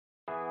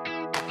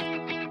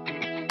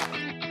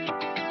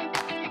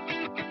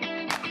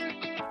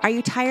Are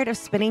you tired of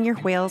spinning your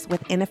wheels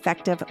with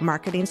ineffective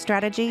marketing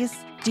strategies?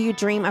 Do you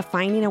dream of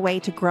finding a way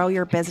to grow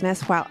your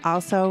business while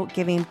also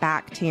giving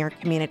back to your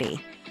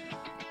community?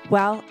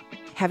 Well,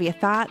 have you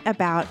thought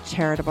about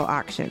charitable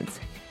auctions?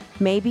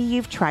 Maybe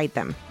you've tried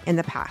them in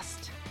the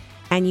past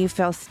and you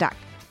feel stuck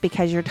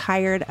because you're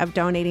tired of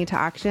donating to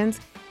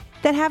auctions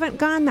that haven't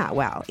gone that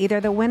well. Either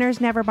the winners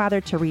never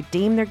bothered to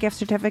redeem their gift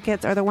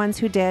certificates, or the ones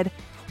who did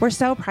were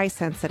so price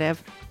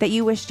sensitive that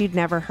you wished you'd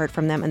never heard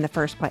from them in the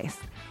first place.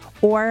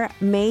 Or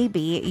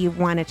maybe you've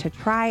wanted to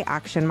try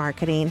auction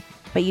marketing,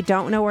 but you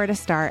don't know where to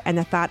start, and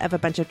the thought of a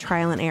bunch of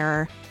trial and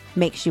error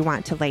makes you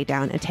want to lay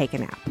down and take a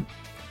nap.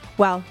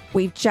 Well,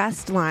 we've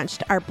just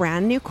launched our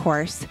brand new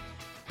course,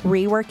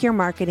 Rework Your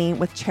Marketing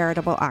with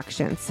Charitable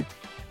Auctions.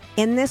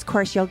 In this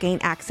course, you'll gain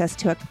access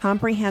to a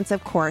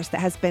comprehensive course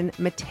that has been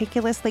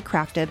meticulously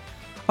crafted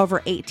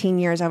over 18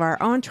 years of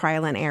our own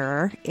trial and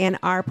error in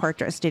our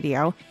portrait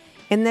studio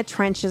in the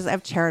trenches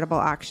of charitable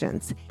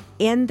auctions.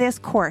 In this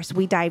course,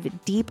 we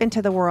dive deep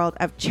into the world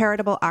of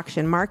charitable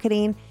auction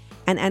marketing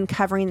and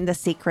uncovering the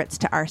secrets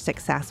to our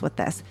success with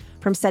this.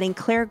 From setting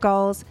clear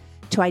goals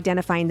to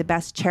identifying the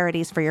best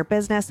charities for your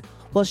business,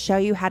 we'll show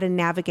you how to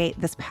navigate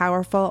this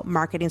powerful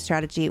marketing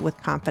strategy with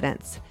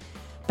confidence.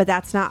 But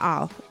that's not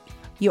all.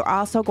 You're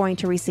also going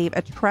to receive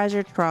a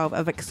treasure trove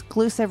of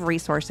exclusive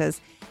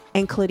resources,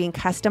 including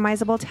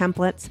customizable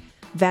templates,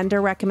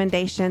 vendor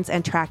recommendations,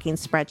 and tracking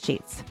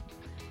spreadsheets.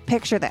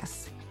 Picture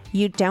this.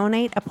 You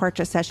donate a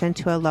portrait session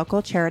to a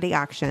local charity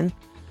auction.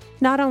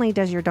 Not only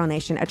does your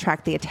donation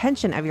attract the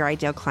attention of your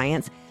ideal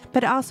clients,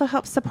 but it also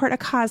helps support a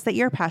cause that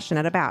you're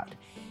passionate about.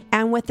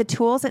 And with the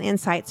tools and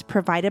insights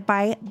provided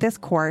by this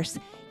course,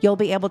 you'll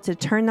be able to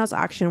turn those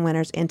auction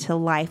winners into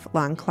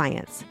lifelong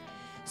clients.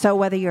 So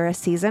whether you're a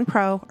seasoned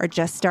pro or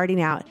just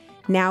starting out,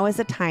 now is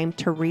the time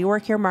to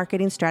rework your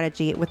marketing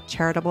strategy with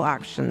charitable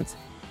auctions.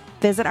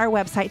 Visit our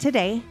website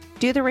today,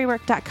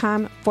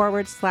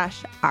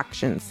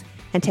 dotherework.com/auctions.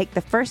 and take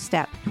the first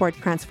step toward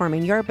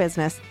transforming your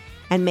business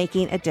and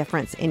making a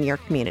difference in your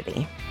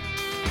community.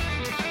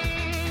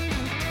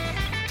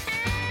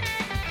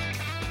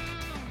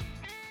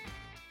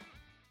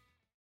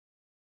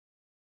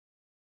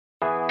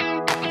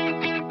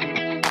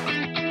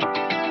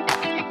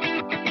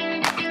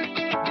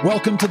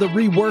 Welcome to The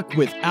Rework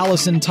with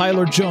Allison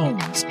Tyler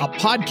Jones, a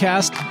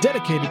podcast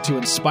dedicated to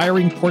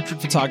inspiring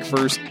portrait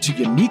photographers to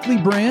uniquely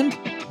brand,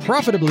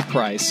 profitably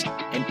price,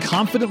 and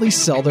confidently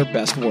sell their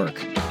best work.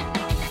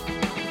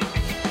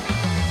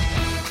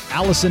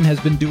 Allison has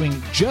been doing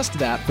just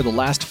that for the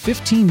last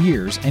 15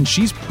 years, and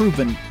she's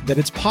proven that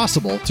it's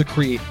possible to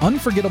create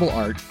unforgettable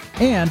art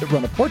and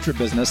run a portrait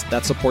business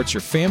that supports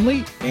your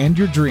family and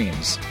your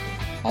dreams.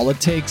 All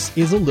it takes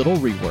is a little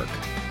rework.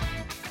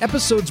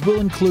 Episodes will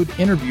include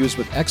interviews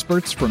with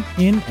experts from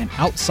in and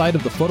outside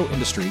of the photo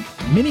industry,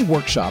 mini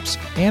workshops,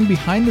 and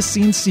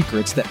behind-the-scenes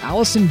secrets that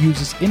Allison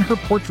uses in her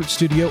portrait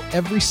studio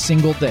every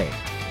single day.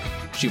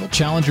 She will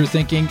challenge your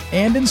thinking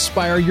and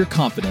inspire your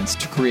confidence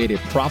to create a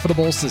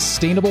profitable,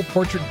 sustainable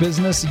portrait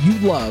business you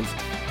love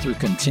through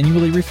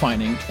continually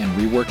refining and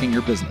reworking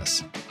your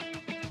business.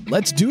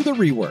 Let's do the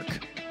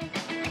rework.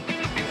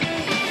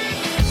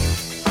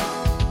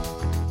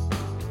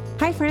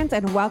 Hi, friends,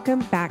 and welcome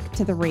back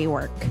to The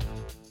Rework.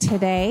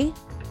 Today,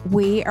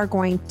 we are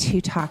going to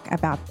talk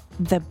about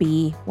the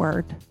B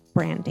word,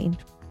 branding.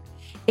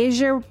 Is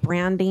your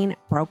branding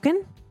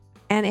broken?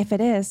 And if it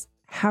is,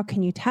 how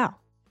can you tell?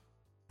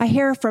 I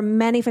hear from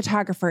many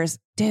photographers,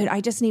 dude,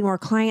 I just need more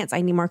clients.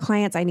 I need more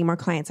clients. I need more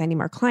clients. I need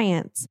more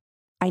clients.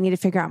 I need to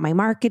figure out my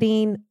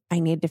marketing. I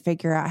need to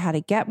figure out how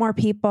to get more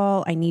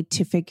people. I need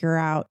to figure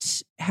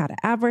out how to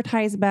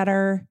advertise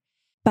better.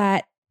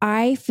 But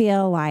I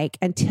feel like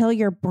until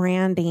your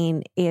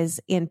branding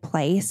is in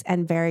place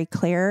and very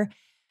clear,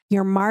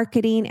 your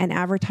marketing and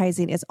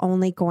advertising is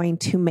only going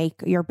to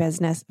make your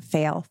business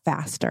fail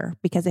faster.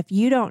 Because if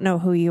you don't know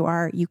who you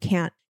are, you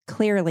can't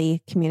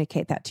clearly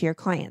communicate that to your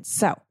clients.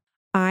 So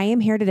I am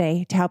here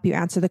today to help you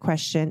answer the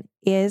question,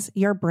 is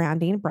your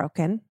branding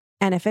broken?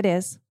 And if it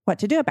is, what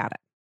to do about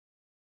it?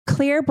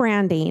 Clear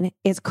branding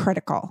is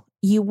critical.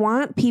 You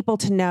want people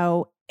to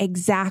know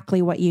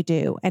exactly what you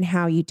do and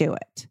how you do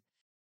it.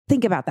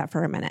 Think about that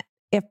for a minute.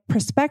 If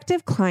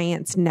prospective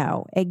clients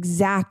know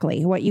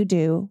exactly what you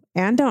do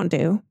and don't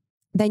do,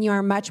 then you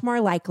are much more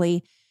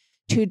likely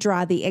to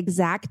draw the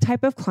exact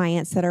type of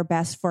clients that are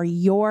best for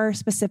your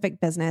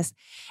specific business.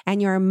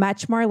 And you're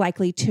much more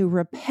likely to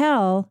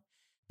repel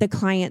the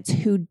clients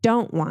who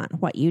don't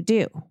want what you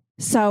do.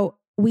 So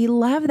we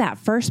love that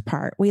first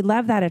part. We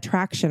love that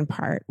attraction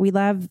part. We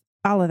love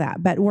all of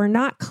that, but we're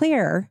not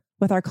clear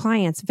with our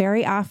clients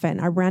very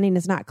often. Our branding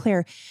is not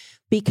clear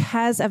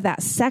because of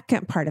that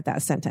second part of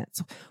that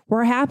sentence.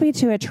 We're happy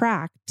to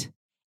attract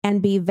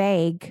and be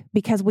vague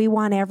because we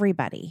want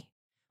everybody.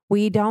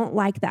 We don't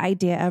like the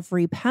idea of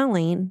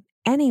repelling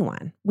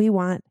anyone. We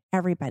want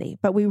everybody,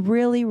 but we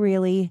really,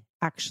 really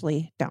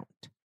actually don't.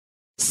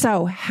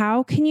 So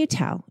how can you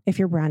tell if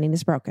your branding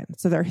is broken?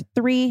 So there are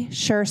 3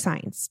 sure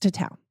signs to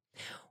tell.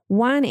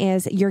 One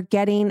is you're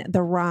getting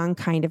the wrong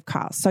kind of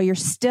calls. So you're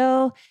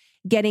still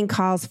getting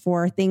calls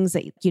for things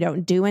that you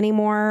don't do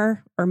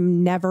anymore or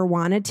never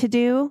wanted to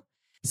do.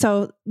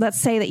 So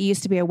let's say that you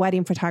used to be a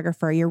wedding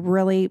photographer. You're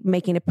really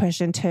making a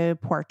push into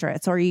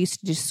portraits, or you used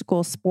to do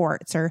school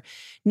sports or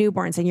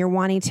newborns, and you're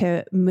wanting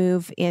to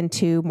move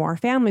into more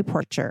family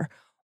portraiture.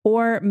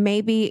 Or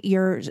maybe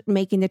you're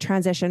making the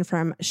transition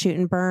from shoot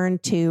and burn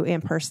to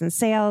in-person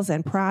sales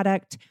and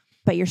product,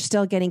 but you're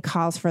still getting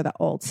calls for the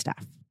old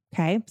stuff.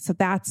 Okay. So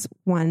that's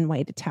one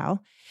way to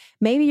tell.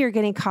 Maybe you're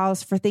getting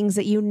calls for things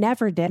that you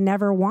never did,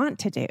 never want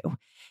to do.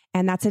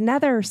 And that's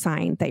another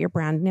sign that your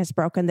branding is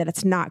broken, that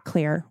it's not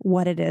clear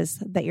what it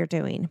is that you're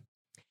doing.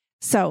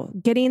 So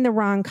getting the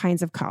wrong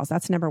kinds of calls,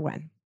 that's number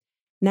one.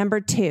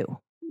 Number two,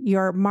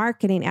 your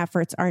marketing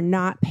efforts are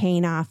not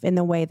paying off in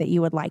the way that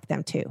you would like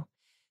them to.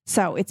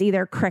 So it's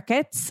either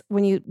crickets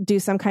when you do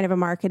some kind of a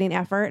marketing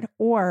effort,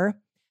 or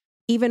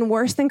even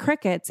worse than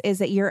crickets is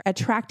that you're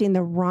attracting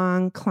the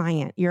wrong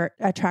client. You're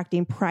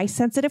attracting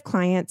price-sensitive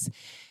clients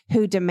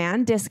who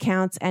demand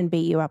discounts and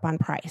beat you up on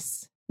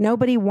price.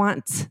 Nobody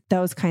wants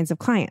those kinds of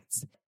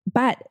clients.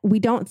 But we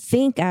don't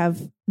think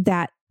of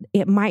that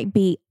it might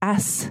be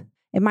us.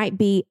 It might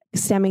be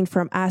stemming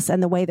from us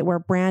and the way that we're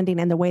branding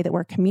and the way that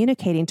we're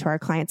communicating to our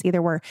clients.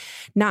 Either we're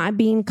not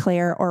being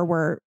clear, or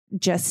we're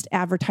just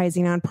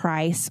advertising on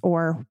price,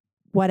 or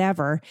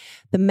whatever.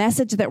 The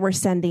message that we're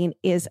sending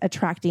is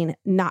attracting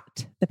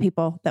not the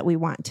people that we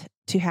want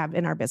to have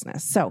in our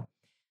business. So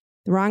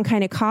the wrong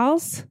kind of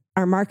calls,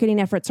 our marketing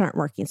efforts aren't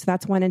working. So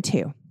that's 1 and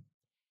 2.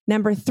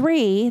 Number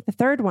 3, the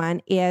third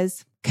one,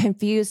 is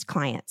confused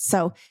clients.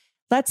 So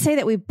let's say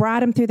that we've brought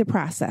them through the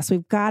process.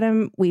 We've got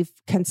them, we've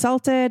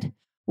consulted,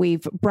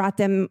 we've brought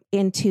them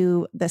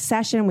into the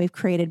session, we've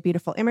created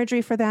beautiful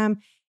imagery for them.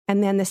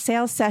 And then the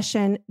sales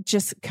session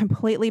just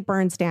completely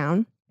burns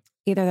down.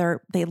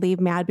 Either they leave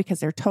mad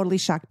because they're totally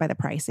shocked by the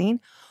pricing,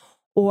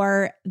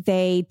 or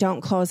they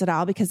don't close at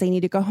all because they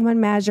need to go home and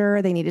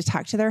measure. They need to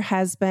talk to their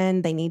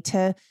husband. They need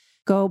to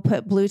go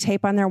put blue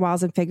tape on their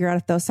walls and figure out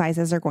if those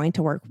sizes are going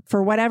to work.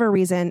 For whatever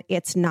reason,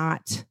 it's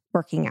not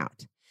working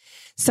out.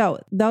 So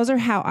those are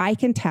how I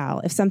can tell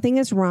if something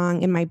is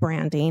wrong in my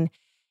branding,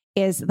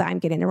 is that I'm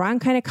getting the wrong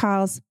kind of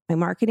calls. My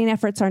marketing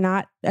efforts are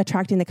not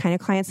attracting the kind of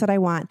clients that I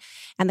want.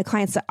 And the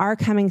clients that are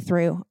coming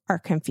through are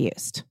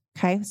confused.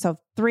 Okay. So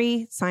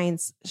 3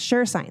 signs,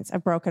 sure signs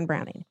of broken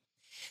branding.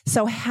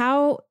 So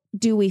how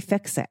do we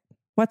fix it?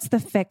 What's the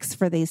fix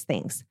for these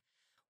things?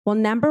 Well,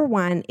 number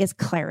 1 is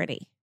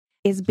clarity,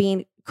 is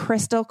being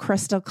crystal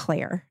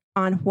clear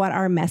on what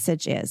our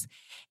message is.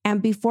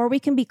 And before we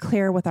can be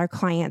clear with our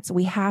clients,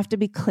 we have to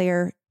be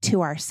clear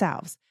to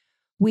ourselves.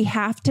 We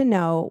have to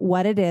know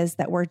what it is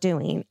that we're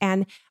doing.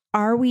 And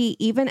are we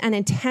even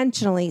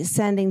unintentionally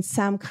sending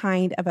some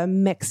kind of a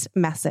mixed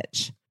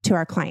message to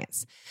our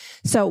clients?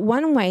 So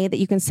one way that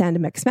you can send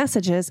mixed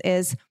messages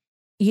is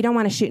you don't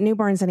want to shoot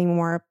newborns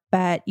anymore,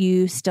 but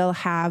you still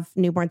have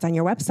newborns on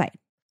your website,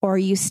 or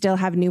you still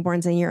have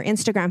newborns in your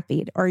Instagram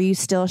feed, or you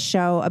still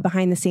show a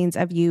behind the scenes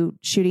of you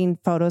shooting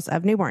photos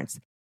of newborns.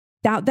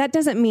 Now, that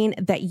doesn't mean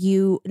that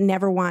you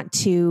never want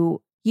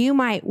to. You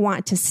might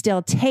want to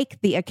still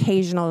take the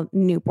occasional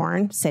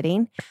newborn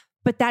sitting,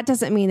 but that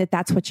doesn't mean that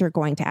that's what you're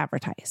going to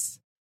advertise.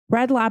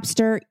 Red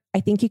Lobster,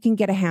 I think you can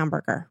get a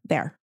hamburger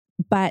there,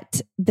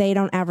 but they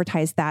don't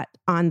advertise that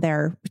on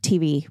their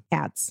TV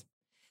ads.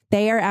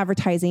 They are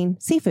advertising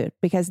seafood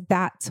because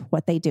that's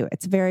what they do.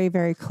 It's very,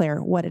 very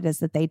clear what it is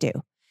that they do.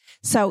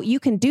 So you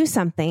can do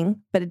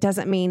something, but it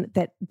doesn't mean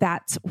that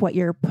that's what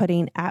you're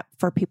putting up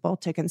for people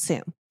to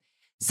consume.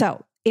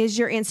 So is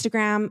your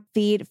Instagram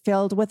feed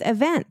filled with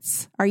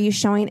events? Are you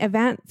showing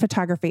event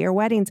photography or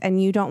weddings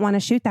and you don't want to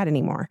shoot that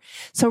anymore?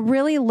 So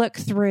really look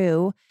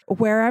through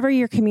wherever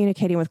you're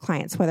communicating with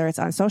clients, whether it's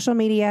on social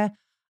media,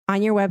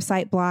 on your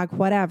website, blog,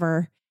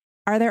 whatever.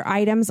 Are there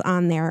items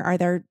on there? Are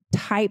there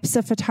types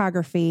of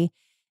photography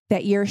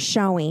that you're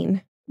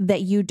showing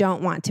that you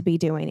don't want to be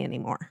doing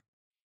anymore?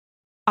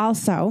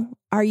 Also,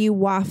 are you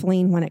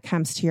waffling when it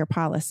comes to your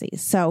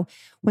policies? So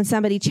when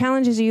somebody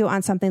challenges you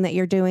on something that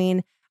you're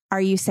doing,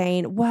 are you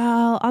saying,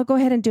 well, I'll go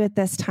ahead and do it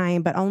this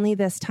time, but only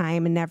this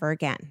time and never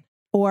again?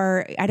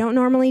 Or I don't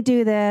normally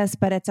do this,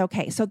 but it's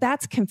okay. So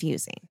that's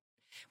confusing.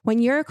 When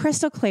you're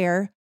crystal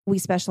clear, we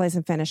specialize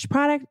in finished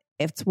product.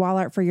 If it's wall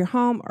art for your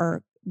home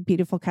or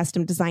beautiful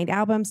custom designed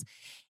albums,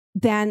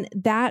 then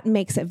that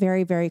makes it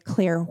very, very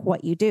clear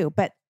what you do.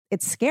 But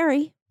it's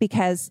scary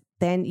because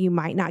then you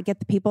might not get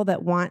the people that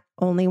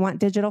only want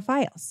digital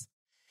files.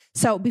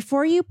 So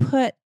before you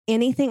put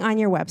anything on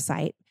your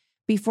website,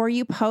 before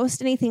you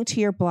post anything to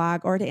your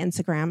blog or to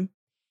Instagram,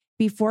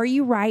 before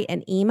you write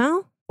an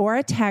email or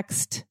a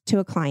text to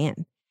a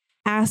client,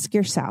 ask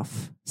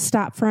yourself,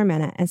 stop for a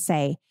minute and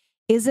say,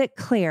 is it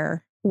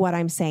clear what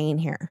I'm saying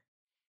here?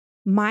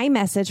 My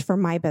message for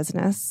my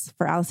business,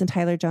 for Allison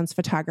Tyler Jones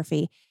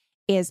Photography,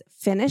 is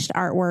finished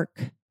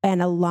artwork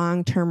and a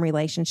long-term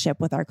relationship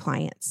with our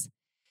clients.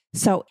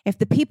 So if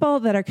the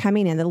people that are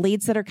coming in, the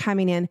leads that are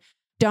coming in,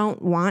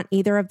 don't want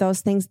either of those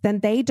things, then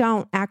they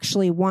don't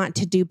actually want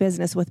to do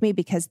business with me,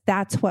 because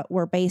that's what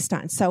we're based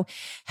on. So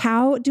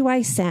how do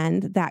I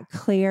send that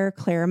clear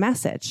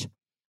message?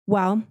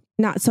 Well,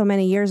 not so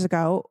many years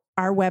ago,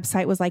 our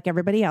website was like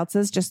everybody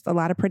else's, just a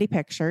lot of pretty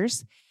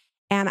pictures.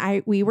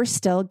 And we were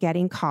still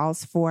getting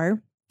calls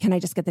for, can I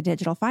just get the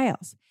digital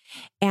files?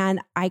 And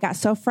I got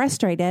so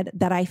frustrated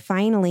that I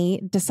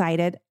finally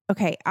decided,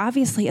 okay,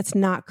 obviously it's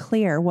not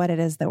clear what it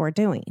is that we're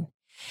doing.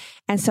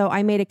 And so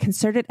I made a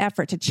concerted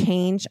effort to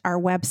change our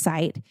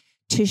website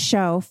to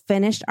show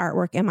finished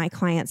artwork in my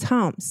clients'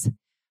 homes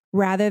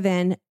rather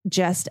than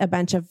just a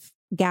bunch of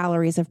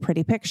galleries of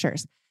pretty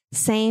pictures.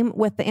 Same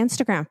with the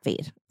Instagram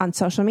feed on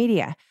social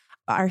media.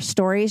 Our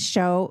stories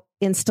show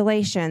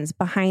installations,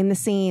 behind the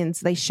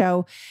scenes. They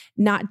show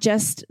not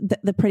just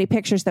the pretty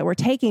pictures that we're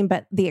taking,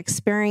 but the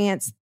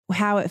experience,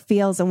 how it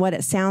feels and what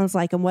it sounds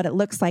like and what it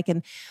looks like,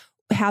 and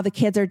how the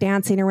kids are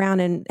dancing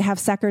around and have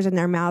suckers in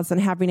their mouths and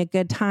having a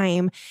good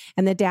time.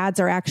 And the dads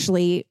are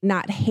actually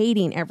not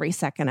hating every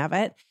second of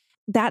it.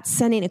 That's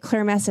sending a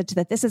clear message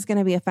that this is going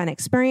to be a fun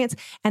experience.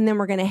 And then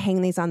we're going to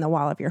hang these on the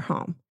wall of your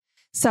home.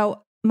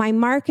 So my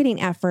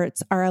marketing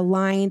efforts are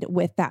aligned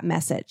with that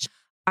message.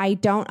 I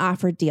don't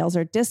offer deals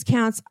or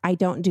discounts. I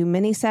don't do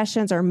mini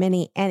sessions or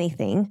mini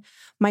anything.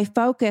 My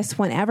focus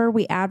whenever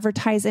we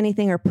advertise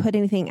anything or put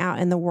anything out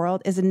in the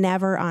world is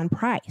never on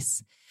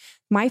price.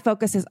 My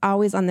focus is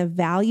always on the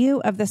value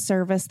of the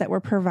service that we're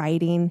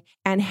providing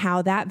and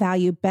how that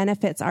value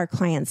benefits our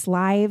clients'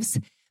 lives,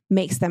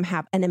 makes them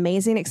have an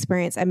amazing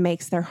experience, and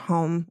makes their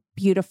home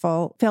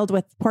beautiful, filled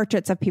with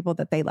portraits of people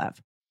that they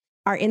love.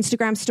 Our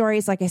Instagram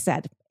stories, like I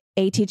said,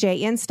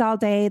 ATJ Install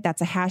Day,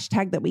 that's a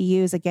hashtag that we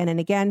use again and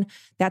again.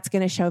 That's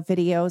going to show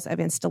videos of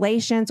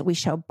installations. We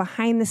show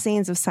behind the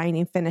scenes of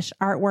signing finished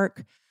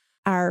artwork.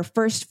 Our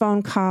first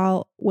phone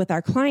call with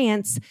our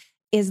clients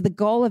is the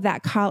goal of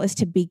that call is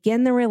to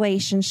begin the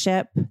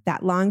relationship,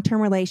 that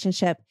long-term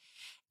relationship.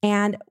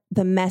 And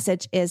the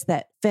message is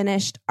that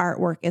finished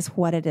artwork is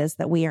what it is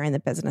that we are in the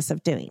business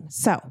of doing.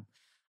 So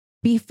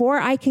before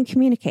I can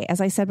communicate,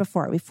 as I said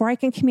before, before I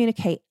can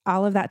communicate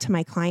all of that to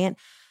my client,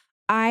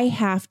 I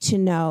have to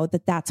know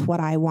that that's what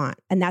I want.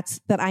 And that's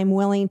that I'm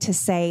willing to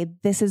say,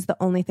 this is the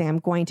only thing I'm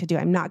going to do.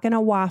 I'm not going to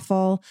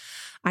waffle.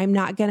 I'm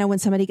not going to, when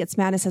somebody gets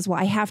mad and says, well,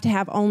 I have to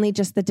have only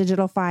just the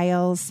digital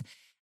files,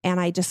 and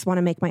I just want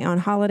to make my own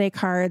holiday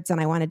cards, and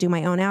I want to do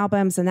my own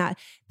albums, and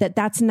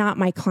that's not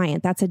my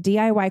client. That's a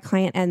DIY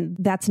client, and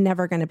that's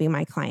never going to be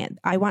my client.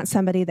 I want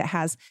somebody that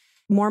has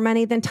more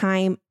money than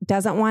time,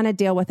 doesn't want to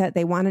deal with it.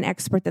 They want an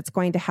expert that's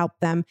going to help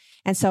them.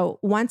 And so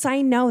once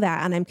I know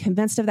that, and I'm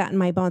convinced of that in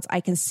my bones, I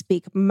can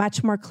speak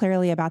much more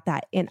clearly about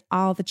that in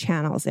all the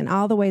channels, in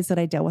all the ways that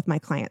I deal with my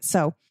clients.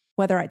 So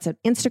whether it's an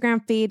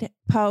Instagram feed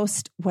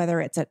post, whether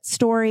it's a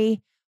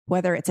story,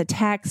 whether it's a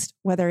text,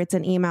 whether it's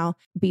an email,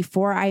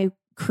 before I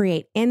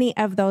create any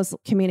of those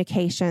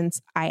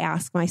communications, I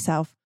ask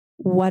myself,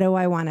 what do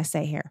I want to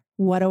say here?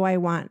 What do I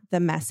want the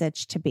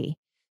message to be?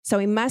 So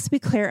we must be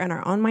clear in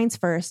our own minds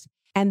first,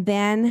 and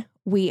then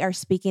we are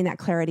speaking that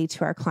clarity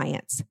to our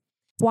clients.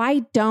 Why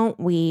don't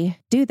we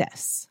do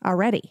this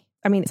already?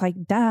 I mean, it's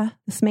like, duh,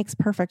 this makes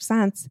perfect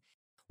sense.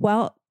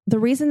 Well, the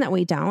reason that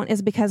we don't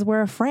is because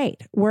we're afraid.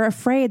 We're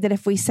afraid that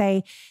if we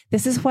say,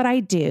 this is what I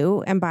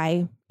do, and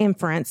by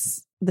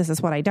inference, this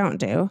is what I don't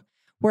do,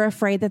 we're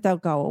afraid that they'll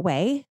go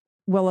away.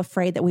 We're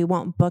afraid that we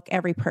won't book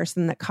every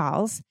person that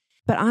calls.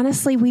 But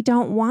honestly, we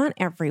don't want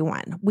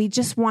everyone. We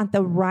just want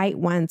the right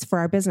ones for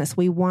our business.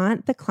 We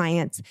want the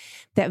clients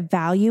that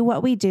value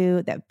what we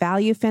do, that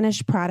value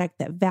finished product,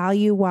 that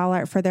value wall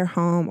art for their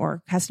home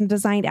or custom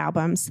designed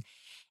albums.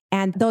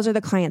 And those are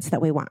the clients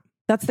that we want.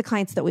 That's the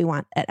clients that we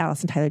want at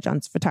Allison Tyler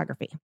Jones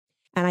Photography.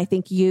 And I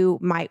think you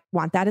might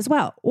want that as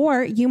well.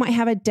 Or you might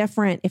have a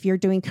different, if you're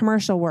doing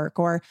commercial work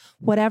or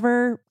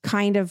whatever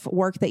kind of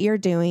work that you're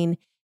doing,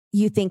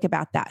 you think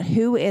about that.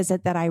 Who is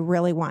it that I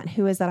really want?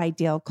 Who is that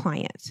ideal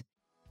client?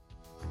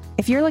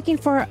 If you're looking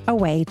for a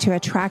way to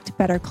attract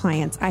better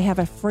clients, I have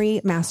a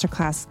free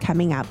masterclass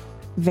coming up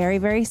very,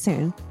 very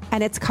soon.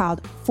 And it's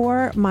called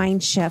 4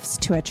 Mind Shifts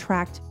to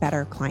Attract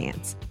Better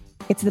Clients.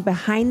 It's the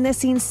behind the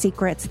scenes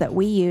secrets that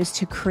we use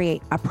to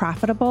create a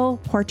profitable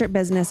portrait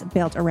business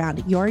built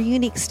around your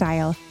unique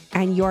style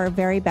and your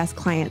very best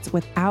clients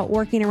without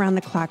working around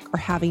the clock or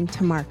having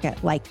to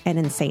market like an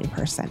insane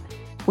person.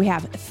 We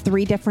have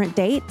 3 different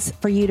dates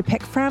for you to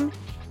pick from,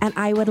 and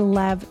I would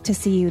love to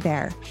see you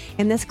there.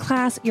 In this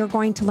class, you're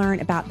going to learn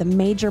about the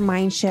major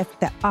mind shift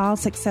that all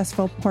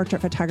successful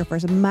portrait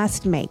photographers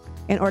must make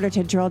in order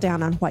to drill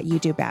down on what you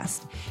do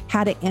best,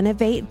 how to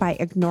innovate by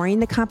ignoring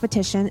the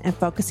competition and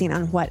focusing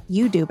on what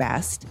you do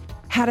best,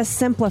 how to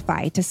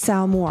simplify to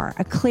sell more,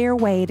 a clear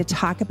way to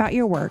talk about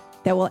your work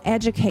that will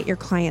educate your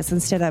clients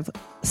instead of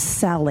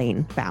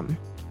selling them,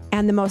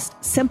 and the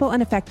most simple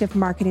and effective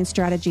marketing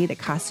strategy that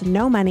costs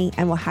no money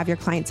and will have your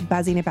clients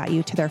buzzing about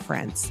you to their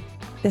friends.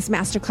 This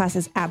masterclass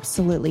is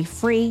absolutely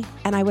free,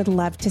 and I would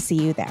love to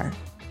see you there.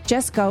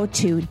 Just go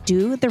to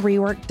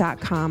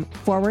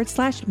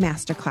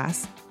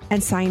dotherework.com/masterclass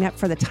and sign up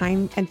for the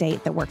time and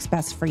date that works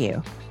best for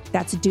you.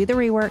 That's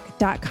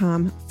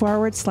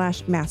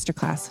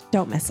dotherework.com/masterclass.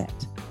 Don't miss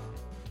it.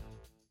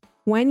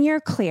 When you're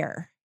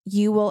clear,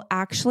 you will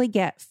actually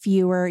get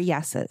fewer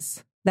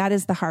yeses. That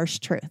is the harsh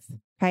truth.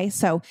 Okay.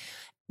 So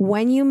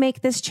when you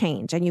make this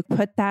change and you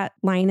put that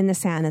line in the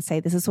sand and say,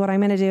 this is what I'm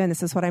going to do and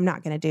this is what I'm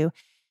not going to do,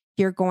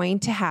 you're going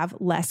to have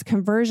less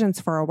conversions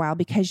for a while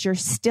because you're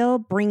still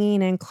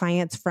bringing in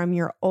clients from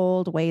your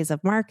old ways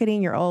of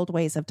marketing, your old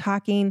ways of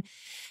talking.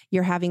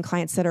 You're having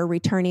clients that are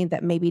returning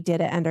that maybe did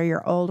it under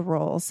your old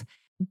rules.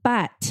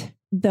 But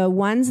the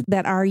ones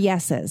that are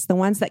yeses, the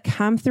ones that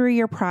come through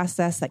your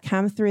process, that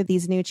come through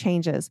these new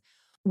changes,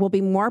 will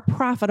be more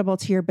profitable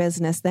to your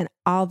business than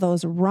all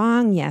those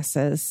wrong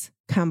yeses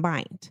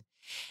combined.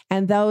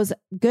 And those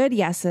good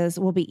yeses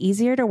will be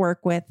easier to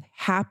work with,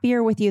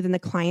 happier with you than the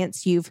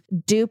clients you've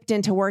duped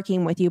into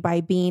working with you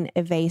by being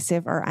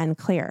evasive or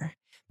unclear.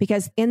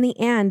 Because in the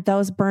end,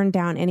 those burn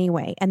down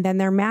anyway. And then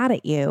they're mad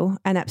at you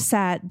and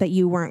upset that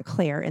you weren't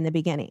clear in the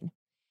beginning.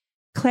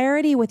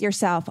 Clarity with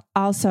yourself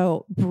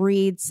also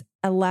breeds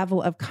a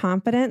level of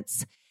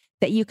confidence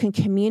that you can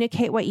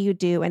communicate what you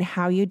do and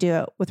how you do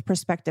it with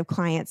prospective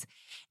clients.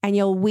 And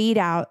you'll weed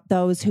out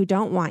those who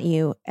don't want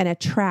you and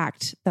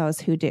attract those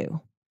who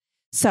do.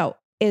 So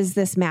is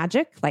this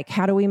magic? Like,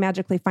 how do we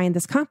magically find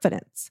this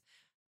confidence?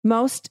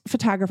 Most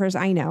photographers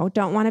I know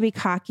don't want to be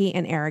cocky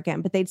and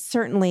arrogant, but they'd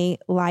certainly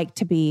like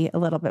to be a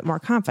little bit more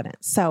confident.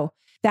 So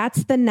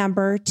that's the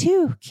number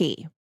 2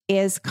 key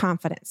is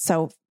confidence.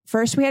 So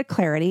first we had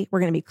clarity.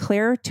 We're going to be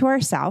clear to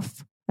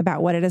ourselves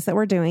about what it is that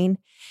we're doing.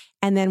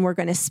 And then we're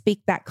going to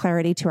speak that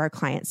clarity to our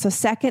clients. So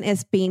second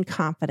is being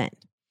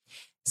confident.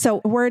 So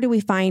where do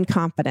we find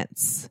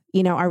confidence?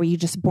 Are you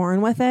just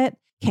born with it?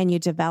 Can you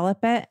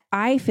develop it?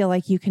 I feel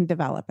like you can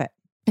develop it.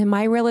 And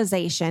my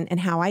realization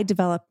and how I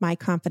develop my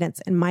confidence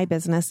in my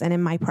business and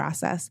in my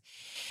process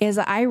is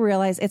I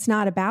realize it's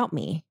not about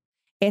me.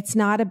 It's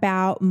not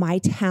about my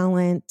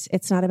talent.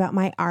 It's not about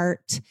my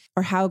art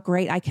or how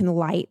great I can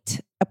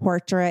light a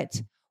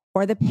portrait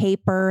or the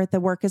paper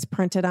the work is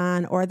printed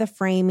on or the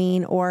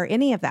framing or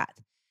any of that.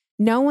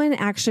 No one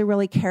actually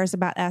really cares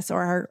about us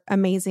or our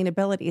amazing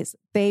abilities.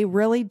 They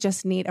really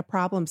just need a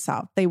problem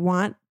solved. They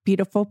want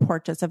beautiful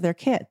portraits of their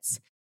kids.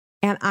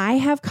 And I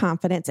have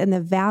confidence in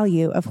the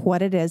value of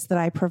what it is that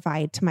I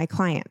provide to my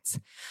clients.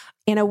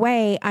 In a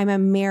way, I'm a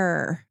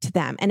mirror to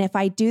them. And if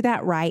I do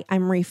that right,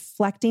 I'm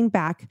reflecting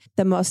back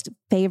the most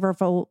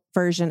favorable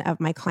version of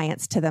my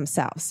clients to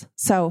themselves.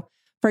 So,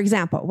 for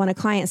example, when a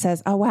client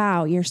says, "Oh,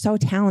 wow, you're so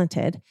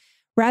talented,"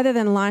 rather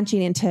than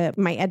launching into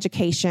my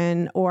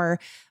education or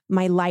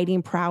my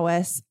lighting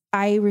prowess,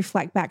 I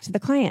reflect back to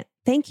the client,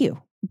 "Thank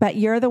you. But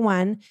you're the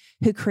one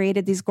who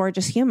created these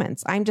gorgeous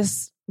humans. I'm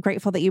just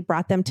grateful that you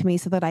brought them to me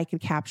so that I could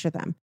capture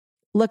them.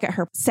 Look at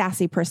her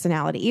sassy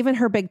personality. Even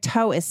her big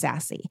toe is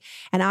sassy."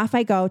 And off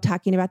I go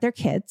talking about their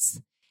kids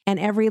and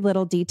every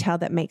little detail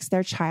that makes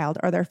their child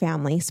or their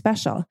family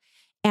special.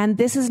 And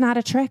this is not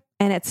a trick.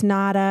 And it's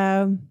not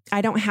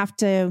I don't have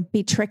to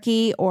be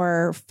tricky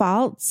or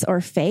false or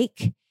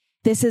fake.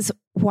 This is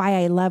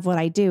why I love what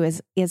I do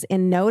is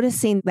in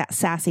noticing that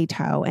sassy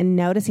toe and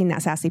noticing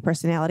that sassy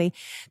personality.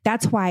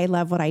 That's why I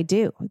love what I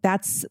do.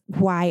 That's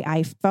why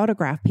I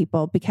photograph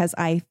people, because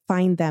I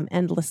find them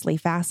endlessly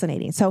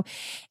fascinating. So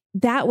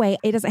that way,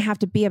 it doesn't have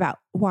to be about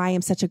why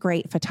I'm such a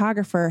great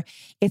photographer.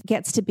 It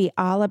gets to be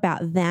all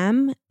about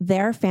them,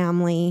 their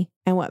family,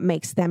 and what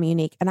makes them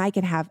unique. And I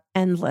can have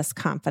endless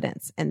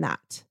confidence in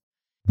that.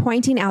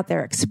 Pointing out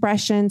their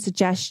expressions,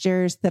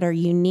 gestures that are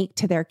unique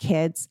to their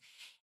kids,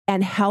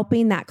 and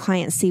helping that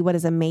client see what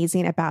is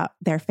amazing about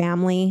their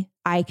family,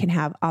 I can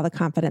have all the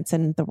confidence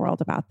in the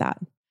world about that.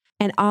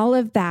 And all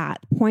of that,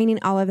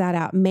 pointing all of that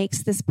out,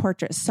 makes this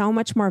portrait so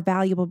much more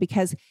valuable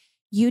because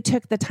you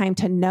took the time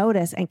to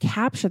notice and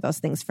capture those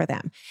things for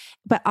them,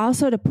 but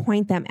also to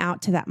point them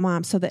out to that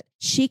mom so that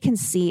she can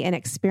see and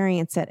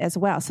experience it as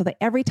well. So that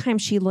every time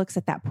she looks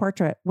at that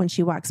portrait, when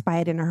she walks by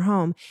it in her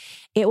home,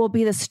 it will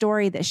be the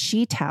story that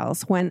she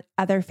tells when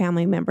other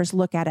family members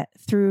look at it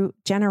through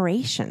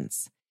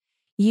generations.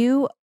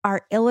 You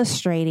are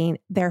illustrating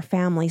their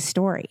family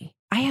story.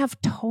 I have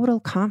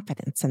total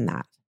confidence in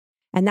that.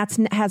 And that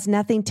has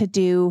nothing to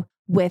do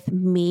with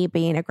me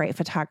being a great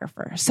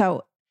photographer.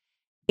 So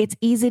it's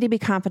easy to be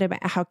confident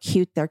about how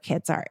cute their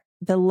kids are,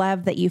 the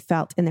love that you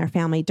felt in their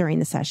family during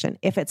the session.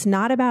 If it's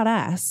not about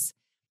us,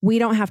 we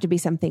don't have to be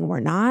something we're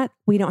not.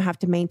 We don't have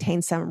to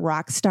maintain some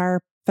rock star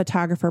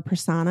photographer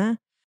persona.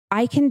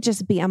 I can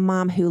just be a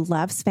mom who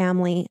loves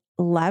family,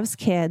 loves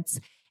kids,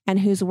 and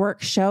whose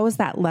work shows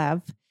that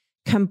love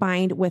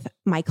combined with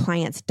my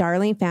clients'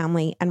 darling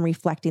family and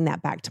reflecting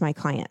that back to my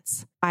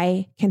clients.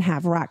 I can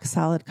have rock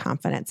solid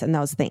confidence in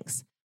those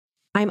things.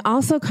 I'm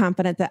also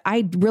confident that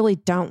I really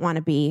don't want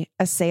to be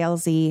a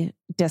salesy,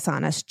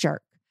 dishonest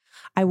jerk.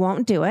 I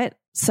won't do it.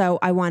 So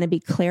I want to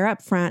be clear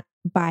up front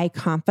by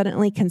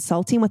confidently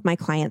consulting with my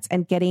clients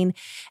and getting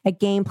a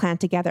game plan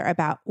together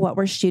about what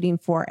we're shooting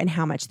for and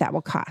how much that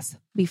will cost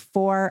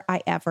before I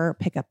ever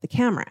pick up the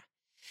camera.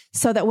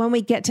 so that when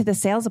we get to the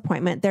sales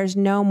appointment, there's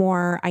no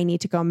more, I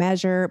need to go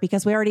measure,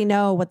 because we already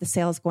know what the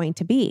sale is going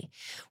to be.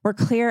 We're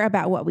clear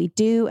about what we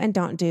do and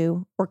don't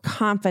do. We're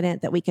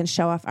confident that we can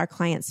show off our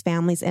clients'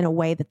 families in a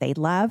way that they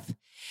love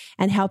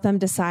and help them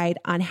decide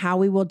on how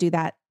we will do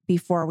that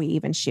before we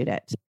even shoot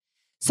it.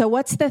 So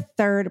what's the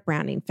third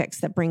branding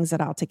fix that brings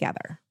it all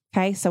together?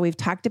 Okay. So we've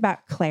talked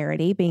about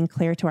clarity, being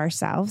clear to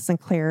ourselves and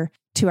clear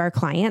to our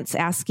clients,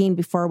 asking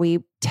before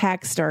we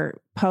text or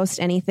post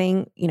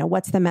anything,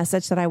 what's the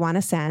message that I want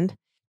to send?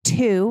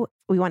 2,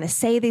 we want to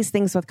say these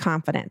things with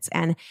confidence,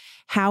 and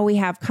how we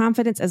have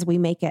confidence is we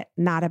make it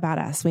not about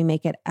us. We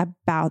make it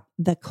about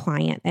the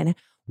client and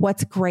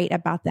what's great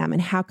about them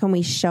and how can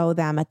we show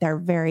them at their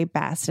very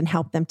best and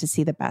help them to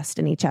see the best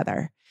in each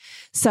other.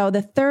 So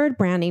the third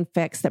branding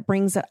fix that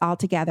brings it all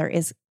together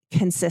is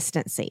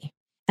consistency.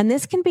 And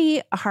this can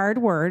be a hard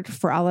word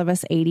for all of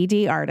us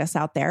ADD artists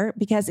out there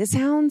because it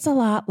sounds a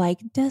lot like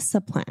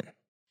discipline.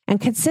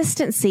 And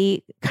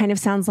consistency kind of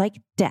sounds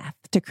like death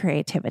to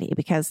creativity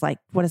because, like,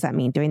 what does that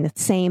mean? Doing the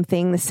same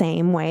thing the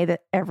same way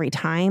that every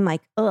time,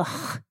 like,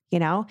 ugh,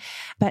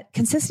 But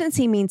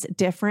consistency means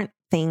different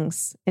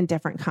things in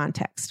different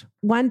contexts.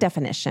 One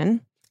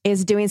definition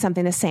is doing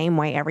something the same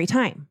way every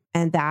time.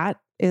 And that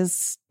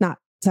is not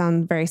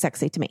sound very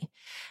sexy to me.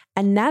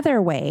 Another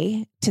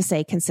way to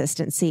say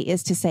consistency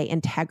is to say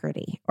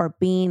integrity or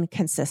being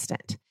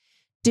consistent,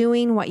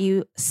 doing what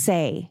you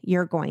say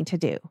you're going to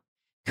do,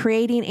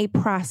 creating a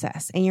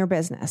process in your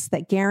business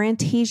that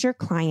guarantees your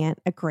client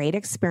a great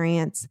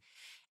experience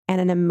and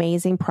an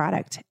amazing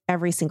product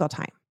every single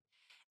time.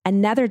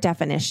 Another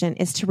definition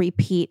is to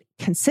repeat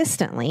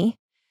consistently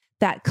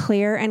that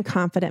clear and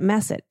confident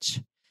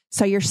message.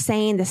 So you're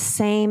saying the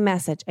same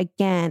message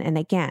again and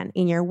again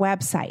in your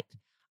website,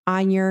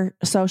 on your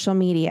social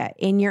media,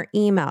 in your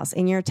emails,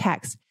 in your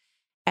text,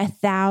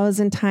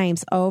 1,000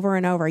 times over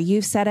and over.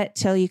 You've said it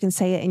till you can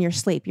say it in your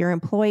sleep. Your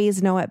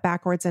employees know it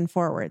backwards and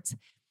forwards.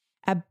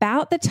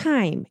 About the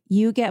time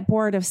you get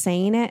bored of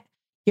saying it,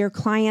 your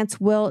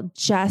clients will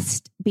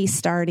just be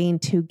starting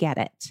to get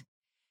it.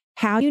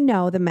 How you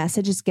know the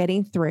message is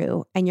getting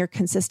through and your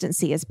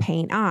consistency is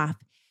paying off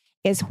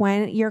is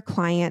when your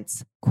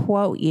clients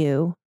quote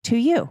you to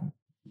you.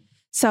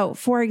 So,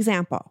 for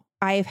example,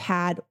 I've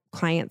had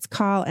clients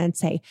call and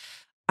say,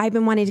 I've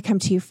been wanting to come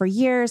to you for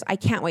years. I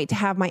can't wait to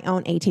have my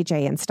own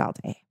ATJ install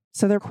day.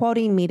 So they're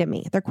quoting me to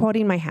me. They're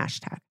quoting my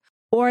hashtag.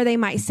 Or they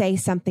might say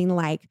something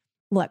like,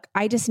 look,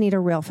 I just need a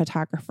real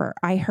photographer.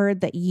 I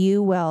heard that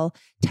you will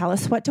tell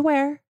us what to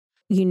wear.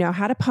 You know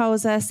how to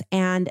pose us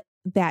and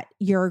that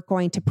you're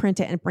going to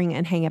print it and bring it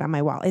and hang it on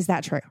my wall. Is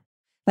that true?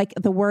 Like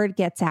the word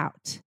gets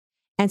out.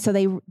 And so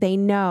they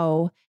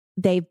know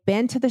they've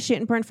been to the shoot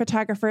and burn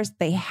photographers.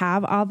 They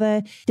have all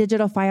the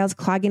digital files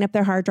clogging up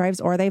their hard drives,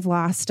 or they've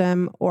lost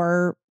them,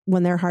 or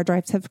when their hard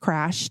drives have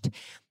crashed.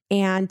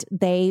 And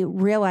they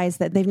realize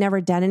that they've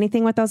never done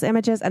anything with those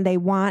images and they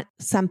want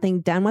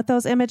something done with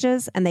those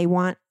images and they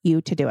want you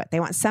to do it. They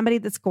want somebody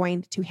that's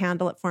going to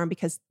handle it for them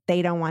because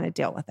they don't want to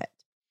deal with it.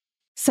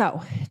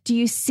 So, do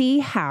you see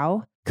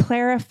how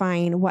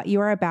clarifying what you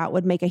are about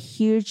would make a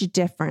huge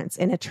difference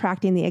in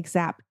attracting the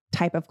exact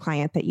type of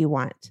client that you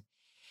want?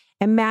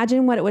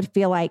 Imagine what it would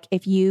feel like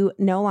if you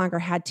no longer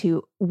had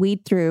to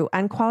weed through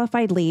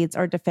unqualified leads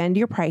or defend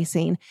your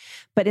pricing,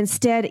 but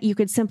instead you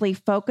could simply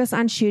focus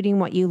on shooting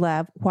what you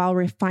love while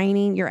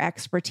refining your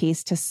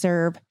expertise to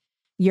serve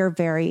your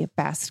very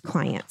best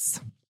clients.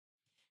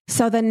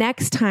 So the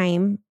next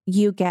time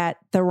you get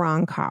the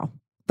wrong call,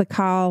 the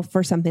call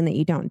for something that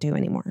you don't do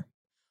anymore,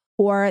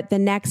 or the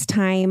next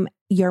time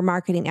your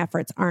marketing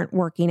efforts aren't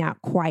working out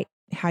quite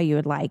how you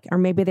would like, or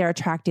maybe they're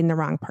attracting the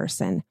wrong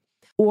person,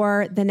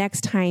 or the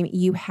next time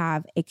you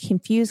have a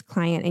confused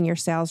client in your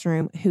sales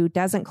room who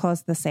doesn't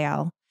close the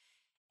sale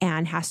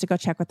and has to go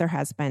check with their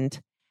husband,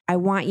 I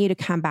want you to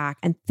come back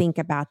and think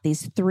about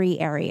these 3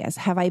 areas.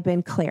 Have I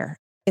been clear?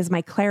 Is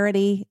my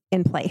clarity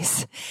in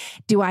place?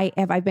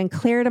 Have I been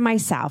clear to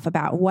myself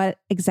about what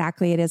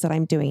exactly it is that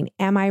I'm doing?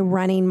 Am I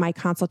running my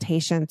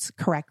consultations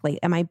correctly?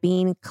 Am I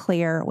being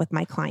clear with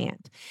my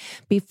client?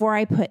 Before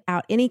I put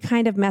out any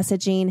kind of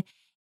messaging,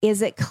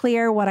 is it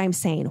clear what I'm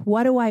saying?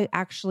 What do I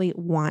actually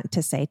want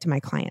to say to my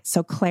clients?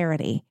 So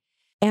clarity.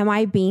 Am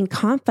I being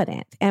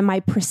confident? Am I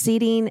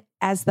proceeding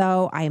as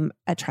though I'm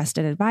a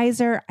trusted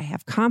advisor? I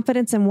have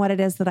confidence in what it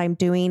is that I'm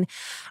doing.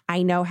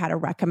 I know how to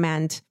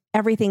recommend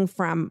everything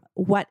from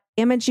what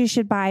image you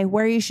should buy,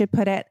 where you should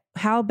put it,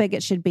 how big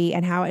it should be,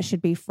 and how it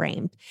should be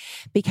framed.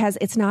 Because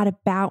it's not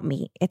about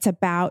me. It's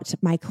about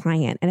my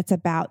client and it's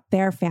about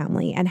their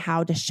family and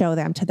how to show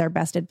them to their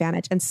best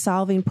advantage and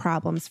solving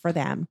problems for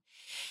them.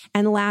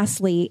 And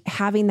lastly,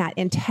 having that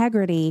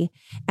integrity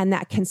and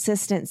that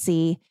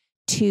consistency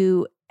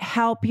to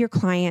help your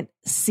client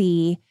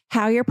see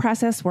how your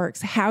process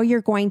works, how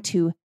you're going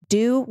to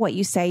do what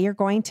you say you're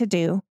going to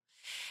do.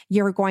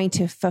 You're going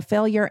to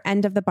fulfill your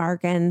end of the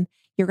bargain.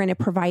 You're going to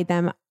provide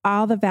them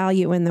all the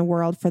value in the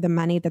world for the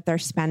money that they're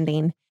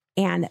spending.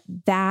 And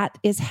that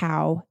is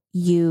how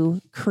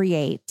you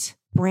create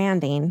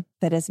branding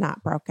that is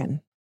not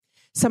broken.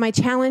 So my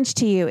challenge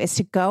to you is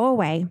to go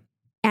away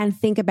and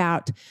think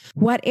about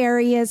what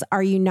areas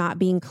are you not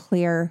being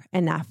clear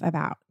enough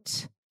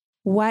about?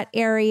 What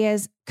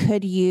areas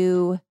could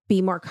you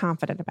be more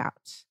confident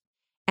about?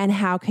 And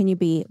how can you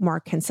be more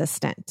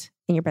consistent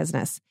in your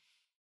business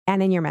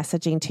and in your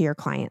messaging to your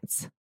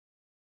clients?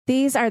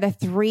 These are the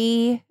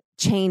 3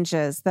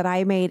 changes that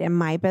I made in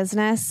my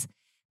business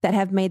that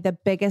have made the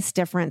biggest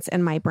difference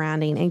in my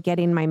branding and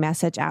getting my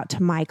message out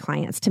to my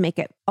clients to make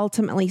it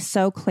ultimately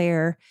so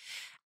clear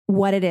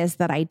what it is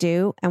that I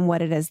do and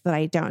what it is that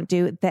I don't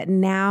do, that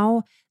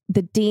now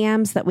the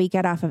DMs that we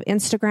get off of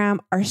Instagram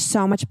are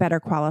so much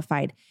better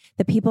qualified.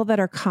 The people that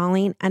are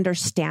calling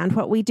understand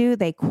what we do.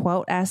 They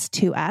quote us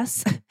to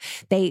us.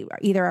 They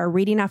either are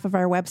reading off of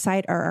our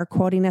website or are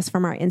quoting us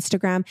from our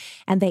Instagram,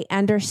 and they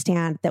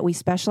understand that we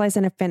specialize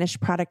in a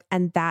finished product,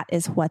 and that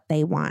is what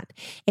they want.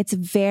 It's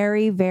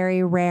very,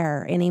 very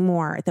rare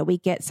anymore that we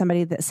get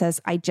somebody that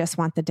says, I just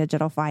want the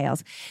digital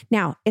files.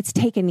 Now, it's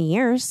taken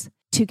years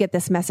to get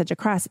this message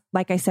across.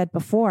 Like I said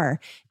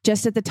before,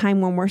 just at the time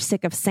when we're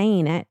sick of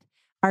saying it,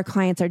 our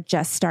clients are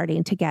just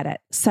starting to get it.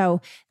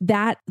 So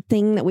that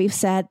thing that we've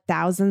said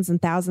thousands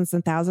and thousands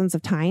and thousands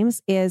of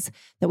times is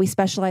that we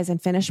specialize in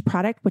finished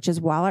product, which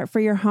is wall art for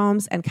your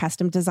homes and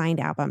custom designed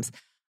albums.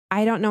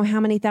 I don't know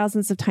how many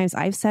thousands of times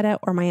I've said it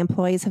or my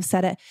employees have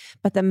said it,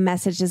 but the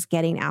message is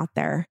getting out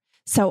there.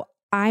 So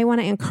I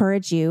want to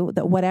encourage you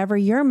that whatever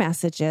your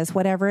message is,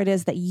 whatever it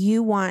is that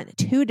you want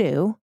to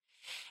do,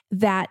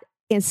 that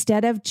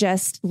instead of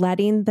just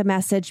letting the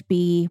message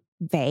be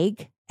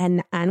vague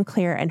and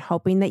unclear and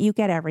hoping that you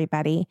get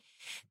everybody,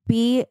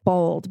 be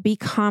bold, be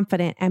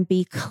confident, and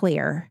be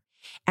clear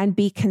and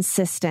be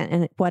consistent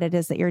in what it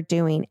is that you're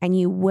doing. And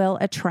you will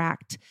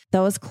attract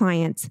those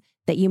clients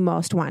that you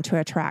most want to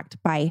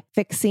attract by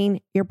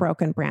fixing your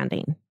broken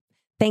branding.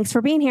 Thanks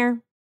for being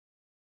here.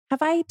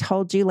 Have I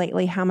told you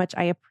lately how much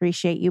I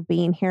appreciate you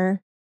being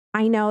here?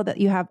 I know that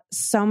you have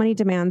so many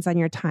demands on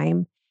your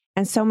time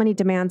and so many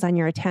demands on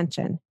your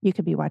attention. You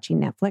could be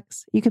watching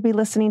Netflix. You could be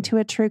listening to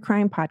a true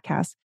crime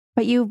podcast,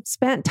 but you've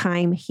spent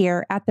time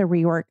here at The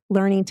Rework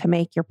learning to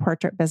make your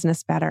portrait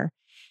business better.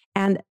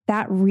 And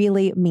that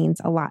really means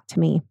a lot to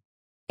me.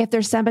 If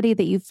there's somebody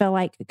that you feel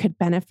like could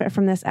benefit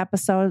from this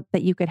episode,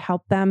 that you could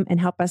help them and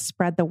help us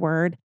spread the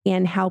word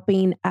in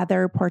helping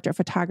other portrait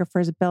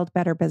photographers build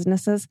better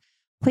businesses,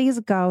 please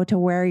go to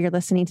where you're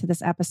listening to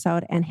this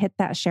episode and hit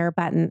that share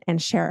button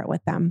and share it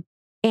with them.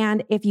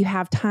 And if you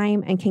have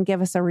time and can give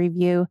us a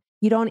review,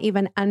 you don't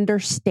even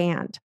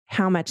understand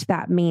how much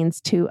that means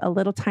to a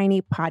little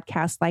tiny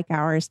podcast like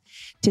ours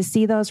to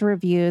see those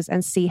reviews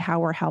and see how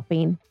we're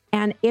helping.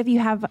 And if you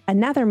have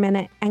another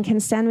minute and can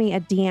send me a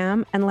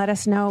DM and let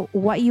us know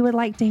what you would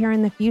like to hear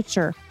in the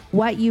future,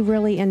 what you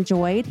really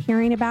enjoyed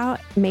hearing about,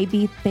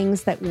 maybe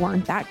things that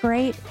weren't that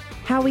great,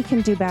 how we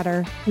can do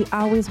better. We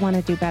always want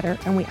to do better,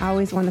 and we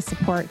always want to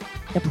support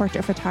the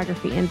portrait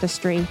photography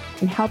industry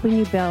in helping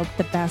you build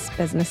the best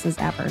businesses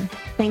ever.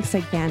 Thanks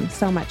again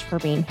so much for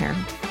being here.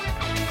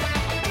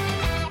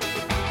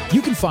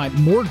 You can find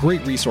more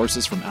great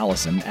resources from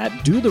Allison at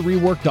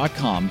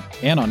dotherework.com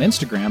and on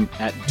Instagram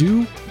at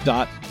do.the.rework.